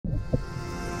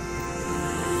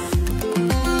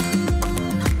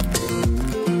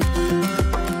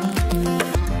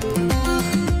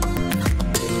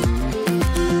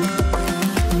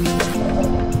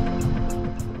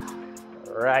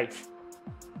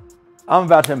I'm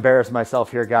about to embarrass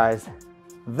myself here, guys.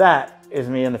 That is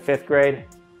me in the 5th grade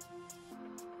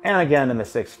and again in the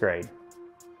 6th grade.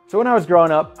 So when I was growing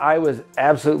up, I was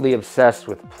absolutely obsessed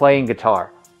with playing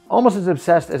guitar, almost as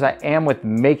obsessed as I am with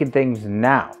making things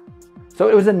now. So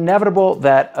it was inevitable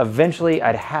that eventually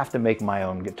I'd have to make my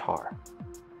own guitar.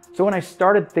 So when I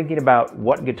started thinking about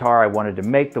what guitar I wanted to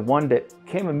make, the one that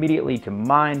came immediately to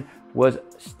mind was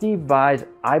Steve Vai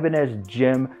Ibanez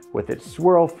JEM with its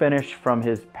swirl finish from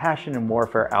his Passion and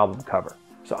Warfare album cover.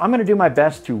 So I'm gonna do my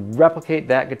best to replicate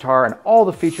that guitar and all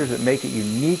the features that make it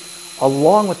unique,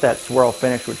 along with that swirl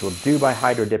finish, which we'll do by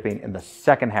hydro-dipping in the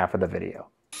second half of the video.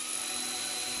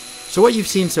 So what you've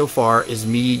seen so far is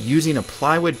me using a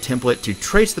plywood template to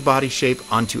trace the body shape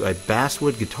onto a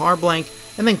basswood guitar blank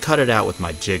and then cut it out with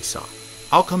my jigsaw.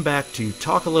 I'll come back to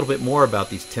talk a little bit more about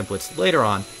these templates later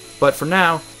on, but for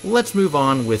now, let's move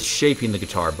on with shaping the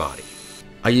guitar body.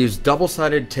 I used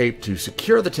double-sided tape to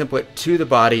secure the template to the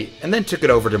body and then took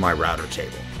it over to my router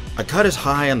table. I cut as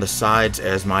high on the sides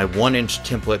as my 1-inch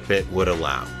template bit would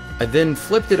allow. I then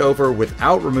flipped it over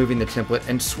without removing the template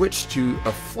and switched to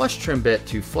a flush trim bit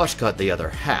to flush cut the other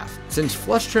half. Since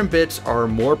flush trim bits are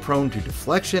more prone to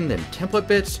deflection than template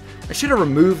bits, I should have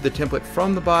removed the template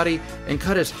from the body and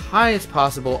cut as high as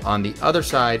possible on the other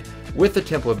side with the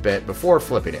template bit before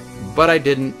flipping it. But I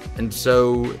didn't, and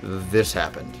so this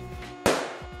happened.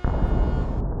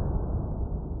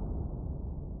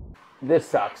 This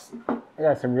sucks. I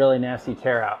got some really nasty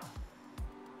tear out.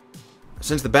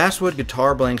 Since the basswood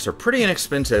guitar blanks are pretty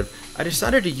inexpensive, I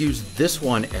decided to use this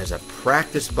one as a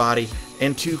practice body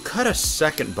and to cut a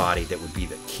second body that would be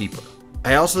the keeper.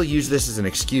 I also use this as an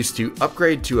excuse to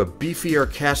upgrade to a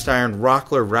beefier cast iron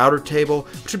Rockler router table,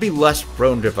 which would be less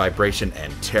prone to vibration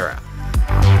and tear out.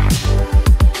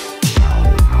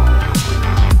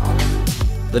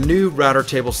 The new router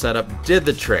table setup did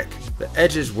the trick. The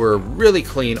edges were really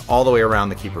clean all the way around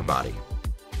the keeper body.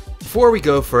 Before we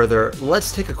go further,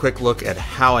 let's take a quick look at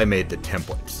how I made the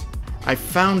templates. I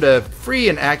found a free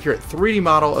and accurate 3D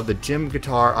model of the JEM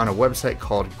guitar on a website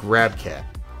called GrabCAD.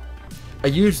 I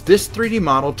used this 3D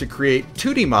model to create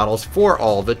 2D models for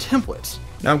all the templates.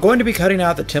 Now I'm going to be cutting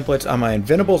out the templates on my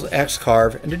Inventable's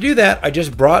X-Carve, and to do that I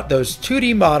just brought those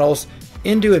 2D models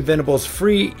into Inventable's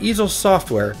free easel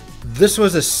software. This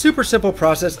was a super simple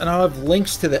process, and I'll have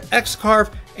links to the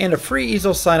X-Carve and a free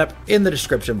easel sign up in the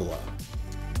description below.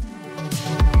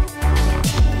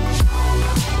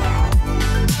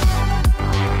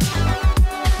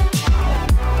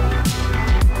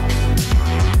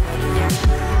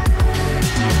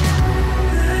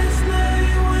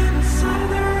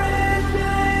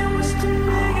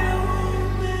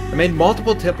 I made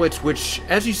multiple templates which,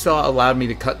 as you saw, allowed me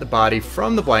to cut the body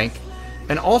from the blank,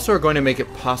 and also are going to make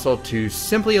it possible to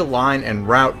simply align and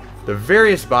route the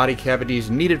various body cavities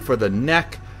needed for the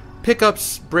neck,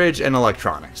 pickups, bridge, and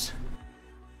electronics.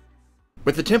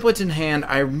 With the templates in hand,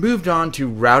 I moved on to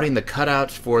routing the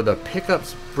cutouts for the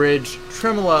pickups, bridge,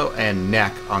 tremolo, and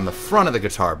neck on the front of the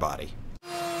guitar body.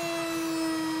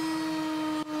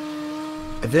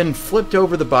 I then flipped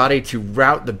over the body to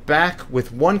route the back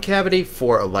with one cavity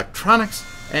for electronics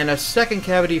and a second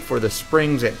cavity for the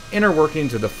springs and inner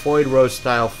workings of the Floyd Rose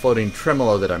style floating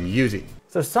tremolo that I'm using.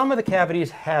 So some of the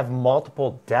cavities have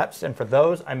multiple depths, and for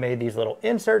those I made these little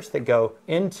inserts that go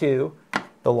into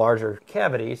the larger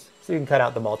cavities so you can cut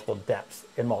out the multiple depths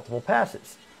in multiple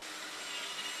passes.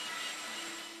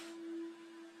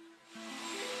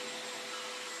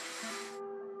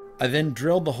 I then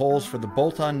drilled the holes for the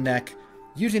bolt-on neck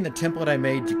using the template I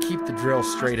made to keep the drill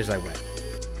straight as I went.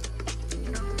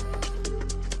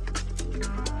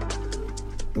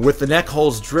 With the neck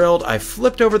holes drilled, I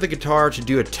flipped over the guitar to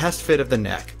do a test fit of the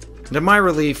neck. And to my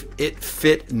relief, it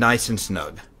fit nice and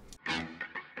snug.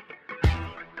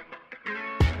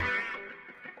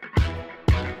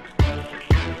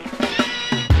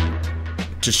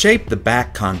 To shape the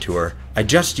back contour, I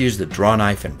just used the draw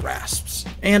knife and rasps.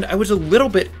 And I was a little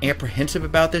bit apprehensive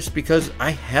about this because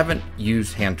I haven't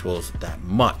used hand tools that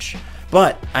much.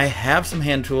 But I have some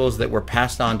hand tools that were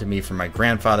passed on to me from my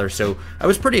grandfather, so I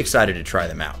was pretty excited to try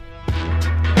them out.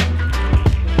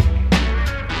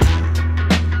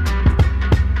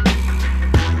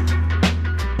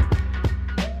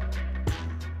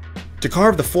 To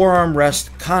carve the forearm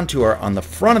rest contour on the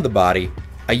front of the body,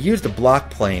 I used a block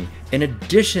plane in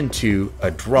addition to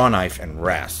a draw knife and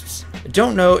rasps. I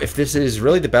don't know if this is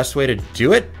really the best way to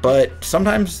do it, but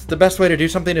sometimes the best way to do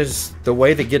something is the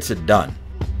way that gets it done.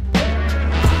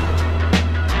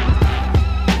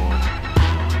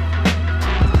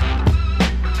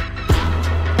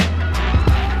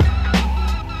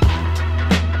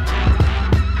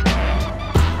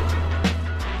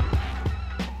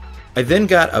 I then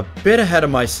got a bit ahead of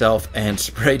myself and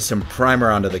sprayed some primer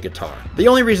onto the guitar. The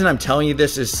only reason I'm telling you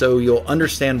this is so you'll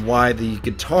understand why the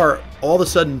guitar all of a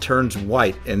sudden turns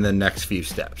white in the next few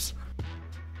steps.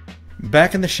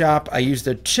 Back in the shop, I used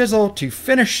a chisel to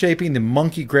finish shaping the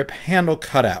monkey grip handle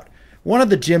cutout, one of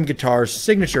the JEM Guitar's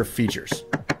signature features.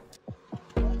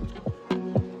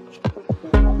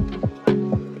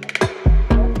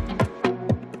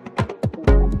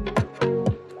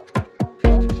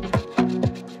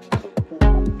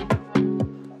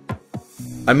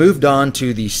 I moved on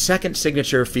to the second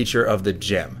signature feature of the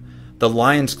JEM, the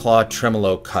lion's claw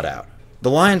tremolo cutout.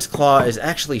 The lion's claw is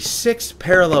actually 6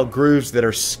 parallel grooves that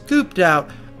are scooped out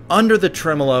under the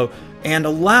tremolo and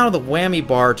allow the whammy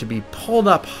bar to be pulled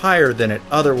up higher than it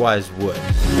otherwise would.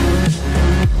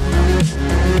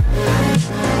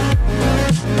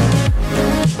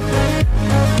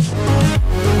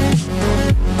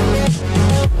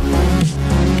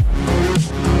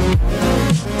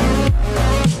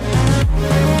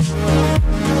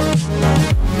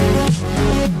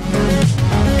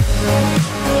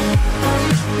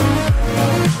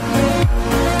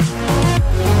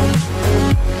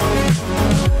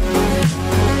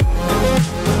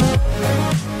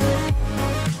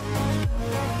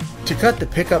 To cut the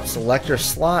pickup selector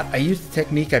slot, I used the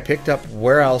technique I picked up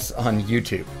where else on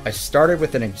YouTube. I started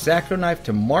with an X-Acto knife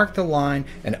to mark the line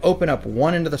and open up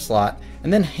one end of the slot,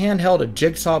 and then handheld a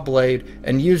jigsaw blade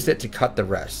and used it to cut the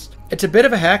rest. It's a bit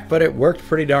of a hack, but it worked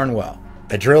pretty darn well.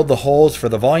 I drilled the holes for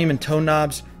the volume and tone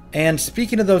knobs, and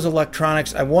speaking of those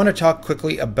electronics, I want to talk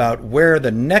quickly about where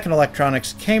the neck and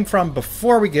electronics came from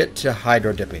before we get to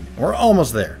hydro dipping. We're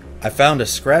almost there. I found a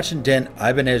scratch and dent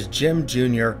Ibanez JEM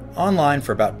Jr. online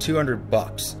for about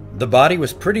 $200. The body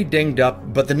was pretty dinged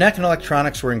up, but the neck and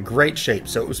electronics were in great shape,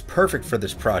 so it was perfect for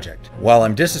this project. While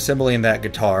I'm disassembling that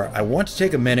guitar, I want to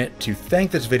take a minute to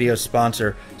thank this video's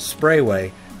sponsor,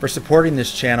 Sprayway, for supporting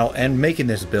this channel and making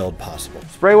this build possible.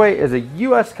 Sprayway is a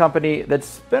US company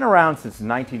that's been around since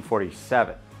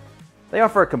 1947. They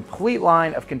offer a complete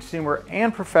line of consumer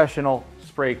and professional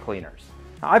spray cleaners.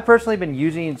 Now, I've personally been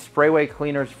using Sprayway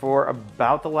cleaners for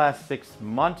about the last 6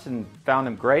 months and found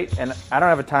them great, and I don't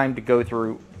have a time to go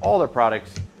through all their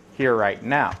products here right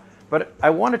now. But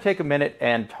I want to take a minute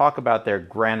and talk about their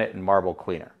granite and marble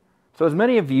cleaner. So as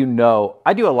many of you know,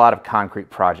 I do a lot of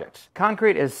concrete projects.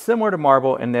 Concrete is similar to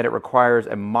marble in that it requires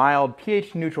a mild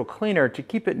pH neutral cleaner to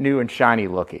keep it new and shiny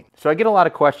looking. So I get a lot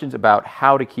of questions about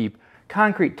how to keep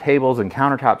concrete tables and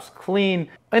countertops clean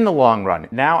in the long run.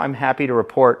 Now I'm happy to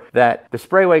report that the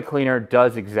Sprayway cleaner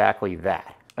does exactly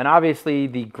that. And obviously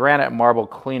the granite and marble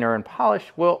cleaner and polish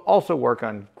will also work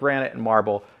on granite and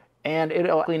marble, and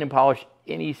it'll clean and polish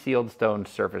any sealed stone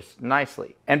surface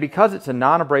nicely. And because it's a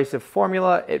non-abrasive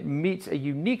formula, it meets a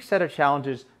unique set of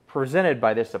challenges presented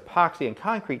by this epoxy and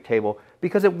concrete table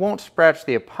because it won't scratch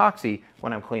the epoxy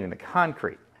when I'm cleaning the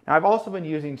concrete. Now, I've also been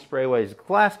using Sprayway's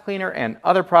glass cleaner and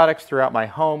other products throughout my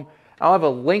home. I'll have a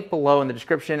link below in the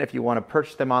description if you want to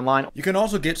purchase them online. You can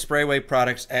also get Sprayway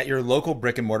products at your local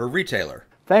brick and mortar retailer.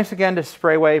 Thanks again to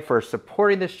Sprayway for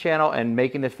supporting this channel and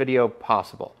making this video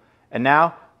possible. And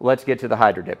now, let's get to the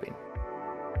hydro dipping.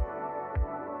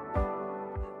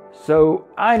 So,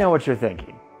 I know what you're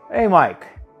thinking. Hey Mike,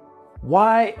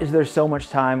 why is there so much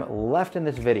time left in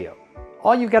this video?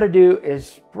 All you've got to do is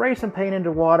spray some paint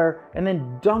into water and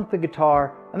then dunk the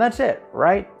guitar, and that's it,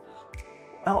 right?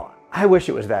 Well, I wish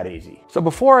it was that easy. So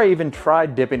before I even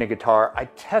tried dipping a guitar, I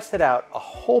tested out a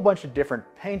whole bunch of different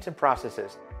paints and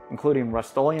processes, including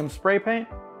Rustoleum spray paint,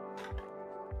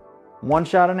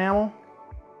 one-shot enamel,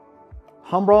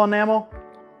 Humbrol enamel,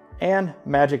 and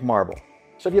magic marble.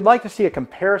 So if you'd like to see a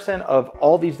comparison of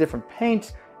all these different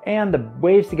paints and the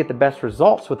ways to get the best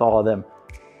results with all of them,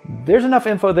 there's enough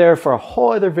info there for a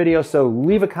whole other video, so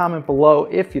leave a comment below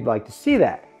if you'd like to see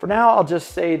that. For now, I'll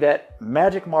just say that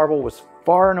magic marble was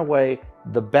far and away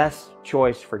the best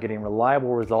choice for getting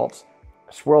reliable results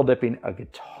swirl dipping a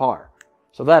guitar.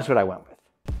 So that's what I went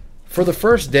with. For the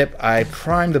first dip, I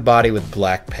primed the body with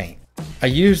black paint. I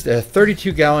used a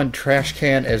 32-gallon trash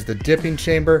can as the dipping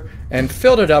chamber and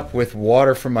filled it up with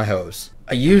water from my hose.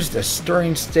 I used a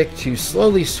stirring stick to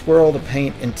slowly swirl the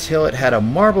paint until it had a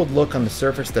marbled look on the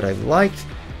surface that I liked,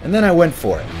 and then I went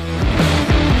for it.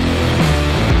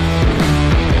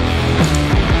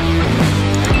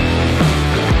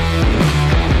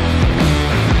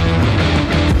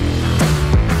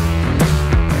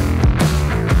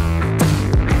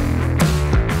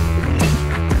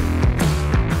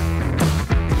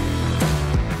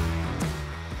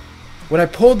 When I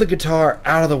pulled the guitar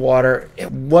out of the water, it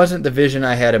wasn't the vision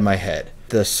I had in my head.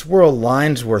 the swirl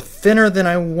lines were thinner than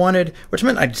I wanted, which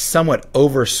meant I'd somewhat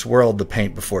over swirled the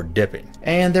paint before dipping.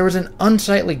 And there was an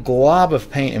unsightly glob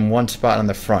of paint in one spot on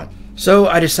the front. So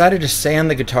I decided to sand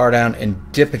the guitar down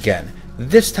and dip again,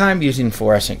 this time using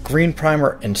fluorescent green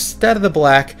primer instead of the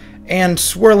black and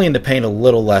swirling the paint a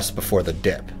little less before the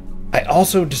dip. I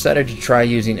also decided to try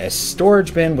using a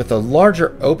storage bin with a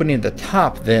larger opening at the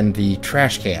top than the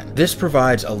trash can. This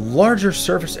provides a larger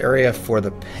surface area for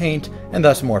the paint and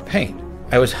thus more paint.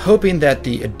 I was hoping that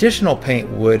the additional paint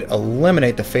would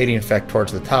eliminate the fading effect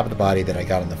towards the top of the body that I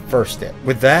got on the first dip.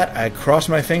 With that, I crossed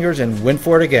my fingers and went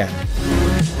for it again.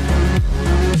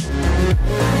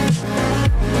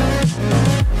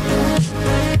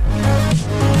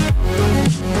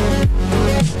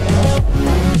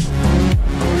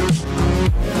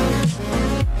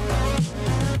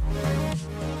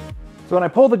 So when I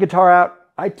pulled the guitar out,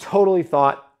 I totally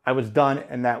thought I was done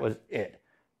and that was it.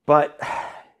 But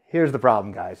here's the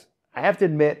problem, guys. I have to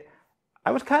admit,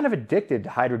 I was kind of addicted to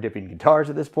hydro-dipping guitars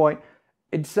at this point.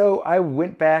 And so I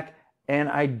went back and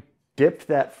I dipped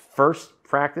that first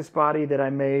practice body that I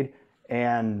made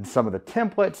and some of the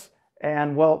templates.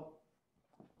 And well,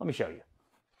 let me show you.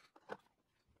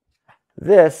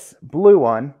 This blue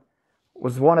one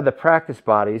was one of the practice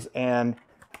bodies, and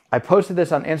I posted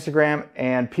this on Instagram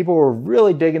and people were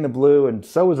really digging the blue, and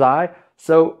so was I.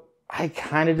 So I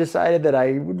kind of decided that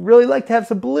I would really like to have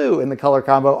some blue in the color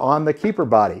combo on the keeper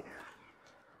body.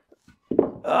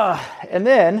 And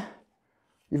then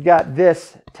you've got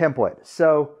this template.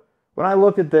 So when I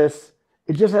looked at this,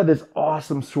 it just had this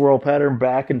awesome swirl pattern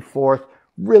back and forth,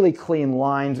 really clean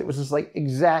lines. It was just like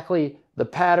exactly the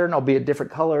pattern, albeit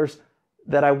different colors,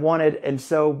 that I wanted. And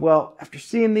so, well, after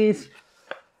seeing these,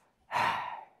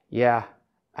 yeah,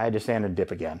 I had to sand and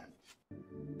dip again.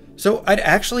 So I'd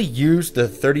actually used the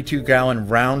 32-gallon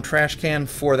round trash can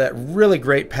for that really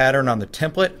great pattern on the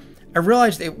template. I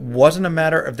realized it wasn't a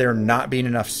matter of there not being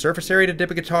enough surface area to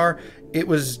dip a guitar. It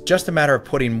was just a matter of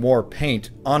putting more paint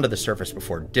onto the surface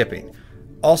before dipping.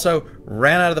 Also,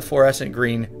 ran out of the fluorescent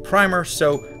green primer,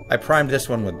 so I primed this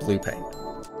one with blue paint.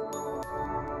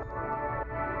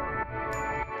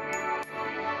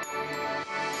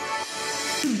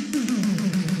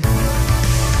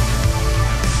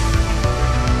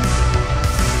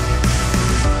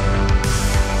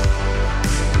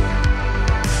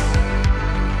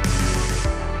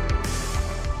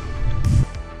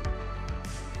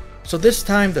 So this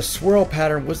time the swirl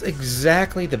pattern was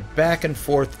exactly the back and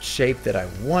forth shape that I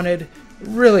wanted.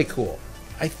 Really cool.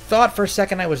 I thought for a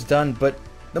second I was done, but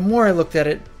the more I looked at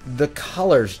it, the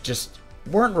colors just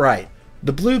weren't right.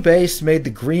 The blue base made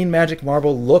the green magic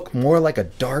marble look more like a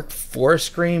dark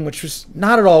forest green, which was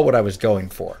not at all what I was going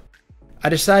for. I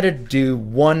decided to do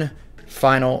one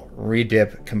final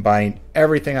redip, combining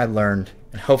everything I learned,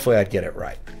 and hopefully I'd get it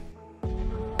right.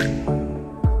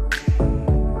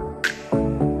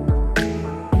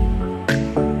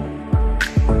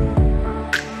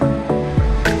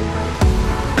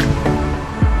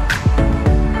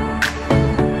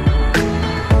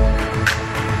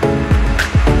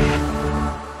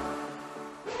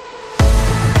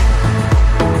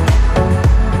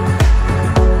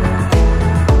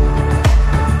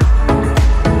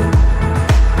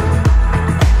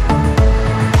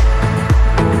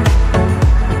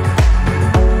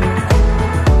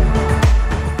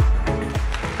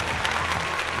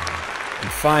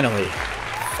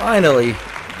 Finally,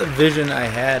 the vision I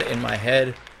had in my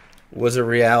head was a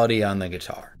reality on the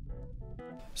guitar.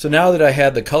 So now that I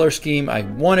had the color scheme I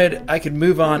wanted, I could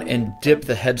move on and dip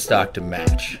the headstock to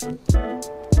match.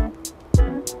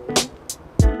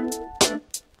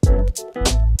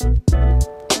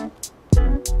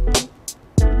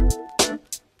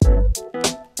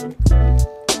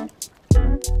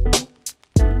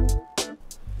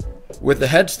 With the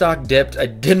headstock dipped, I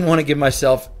didn't want to give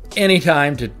myself any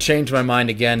time to change my mind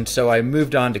again, so I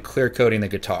moved on to clear coating the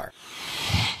guitar.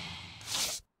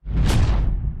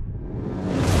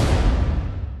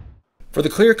 For the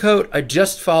clear coat, I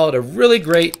just followed a really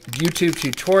great YouTube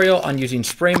tutorial on using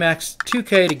Spraymax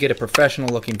 2K to get a professional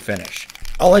looking finish.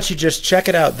 I'll let you just check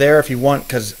it out there if you want,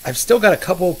 because I've still got a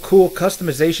couple cool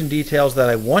customization details that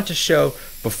I want to show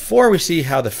before we see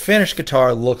how the finished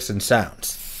guitar looks and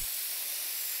sounds.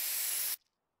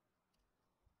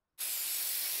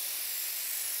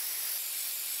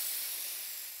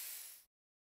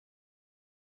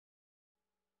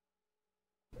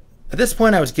 At this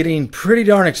point, I was getting pretty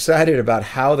darn excited about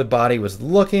how the body was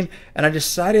looking, and I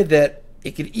decided that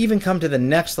it could even come to the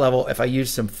next level if I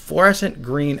used some fluorescent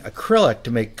green acrylic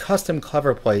to make custom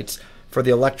cover plates for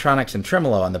the electronics and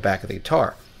tremolo on the back of the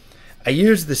guitar. I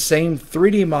used the same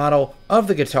 3D model of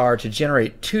the guitar to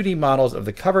generate 2D models of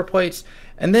the cover plates,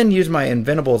 and then used my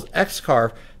Inventable's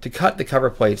X-Carve to cut the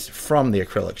cover plates from the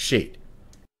acrylic sheet.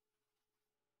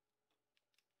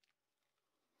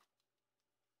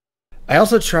 I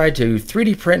also tried to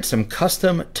 3D print some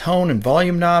custom tone and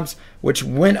volume knobs, which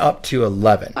went up to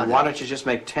 11. Why don't you just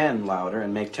make 10 louder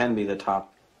and make 10 be the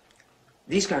top?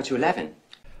 These go to 11.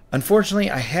 Unfortunately,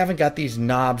 I haven't got these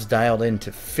knobs dialed in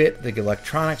to fit the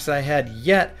electronics I had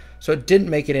yet, so it didn't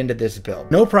make it into this build.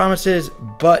 No promises,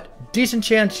 but decent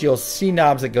chance you'll see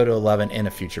knobs that go to 11 in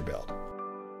a future build.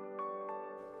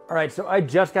 All right, so I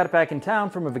just got back in town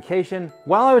from a vacation.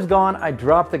 While I was gone, I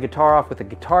dropped the guitar off with a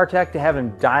guitar tech to have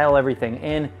him dial everything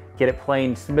in, get it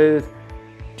playing smooth.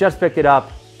 Just picked it up.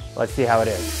 Let's see how it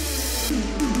is.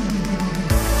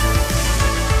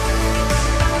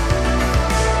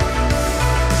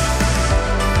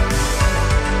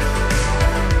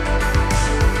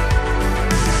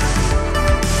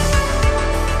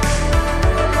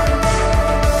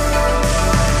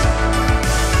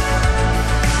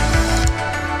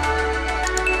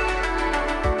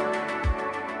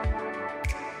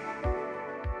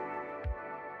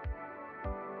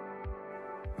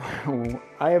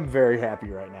 I am very happy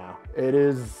right now. It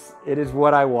is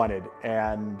what I wanted,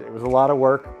 and it was a lot of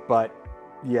work, but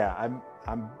yeah,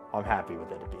 I'm happy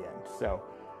with it at the end. So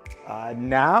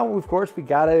now, of course, we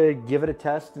gotta give it a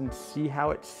test and see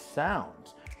how it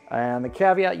sounds. And the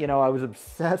caveat, you know, I was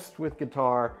obsessed with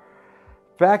guitar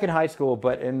back in high school,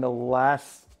 but in the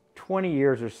last 20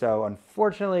 years or so,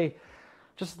 unfortunately,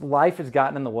 just life has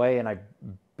gotten in the way, and I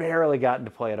barely gotten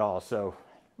to play at all. So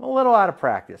I'm a little out of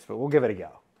practice, but we'll give it a go.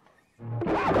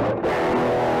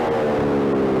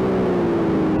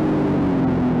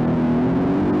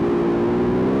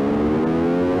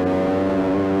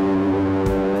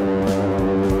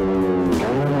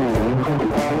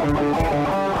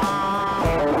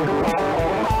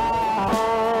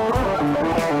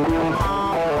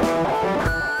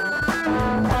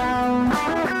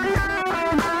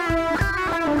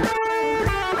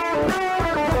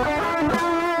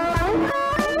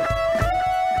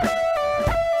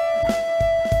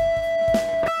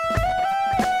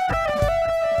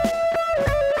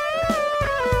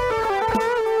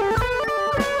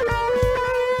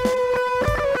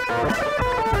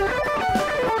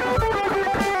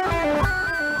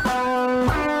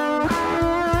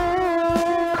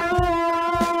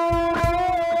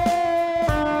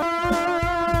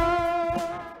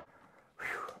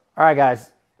 All right,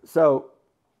 guys, so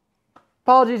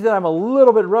apologies that I'm a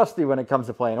little bit rusty when it comes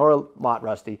to playing, or a lot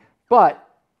rusty, but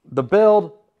the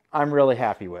build I'm really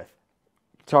happy with.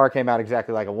 Guitar came out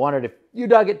exactly like I wanted. If you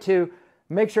dug it too,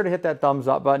 make sure to hit that thumbs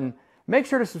up button. Make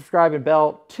sure to subscribe and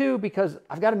bell too, because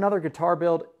I've got another guitar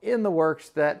build in the works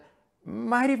that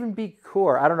might even be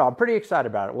cooler. I don't know, I'm pretty excited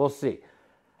about it. We'll see.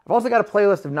 I've also got a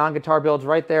playlist of non-guitar builds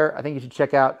right there. I think you should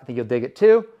check out. I think you'll dig it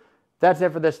too. That's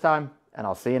it for this time, and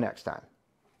I'll see you next time.